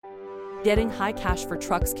Getting high cash for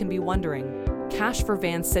trucks can be wondering. Cash for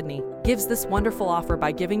Van Sydney gives this wonderful offer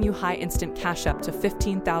by giving you high instant cash up to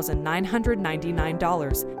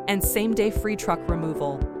 $15,999 and same-day free truck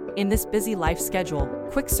removal. In this busy life schedule,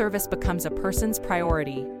 quick service becomes a person's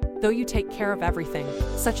priority. Though you take care of everything,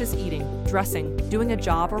 such as eating, dressing, doing a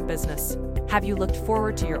job or business, have you looked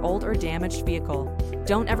forward to your old or damaged vehicle?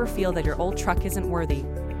 Don't ever feel that your old truck isn't worthy.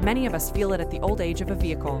 Many of us feel it at the old age of a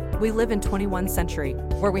vehicle. We live in 21st century,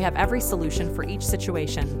 where we have every solution for each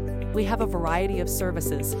situation. We have a variety of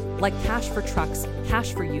services, like cash for trucks,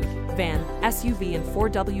 cash for ute, van, SUV and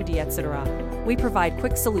 4WD etc. We provide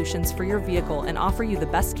quick solutions for your vehicle and offer you the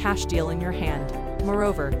best cash deal in your hand.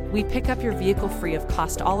 Moreover, we pick up your vehicle free of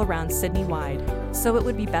cost all around Sydney-wide, so it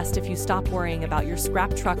would be best if you stop worrying about your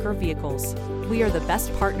scrap truck or vehicles. We are the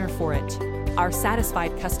best partner for it. Our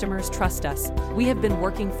satisfied customers trust us. We have been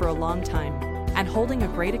working for a long time and holding a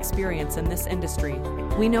great experience in this industry.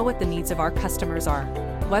 We know what the needs of our customers are,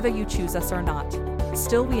 whether you choose us or not.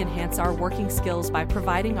 Still, we enhance our working skills by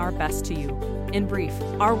providing our best to you. In brief,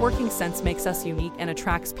 our working sense makes us unique and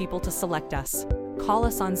attracts people to select us. Call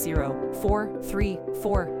us on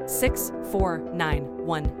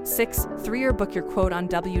 0434649163 or book your quote on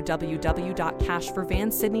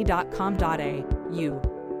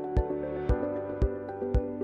www.cashforvansydney.com.au.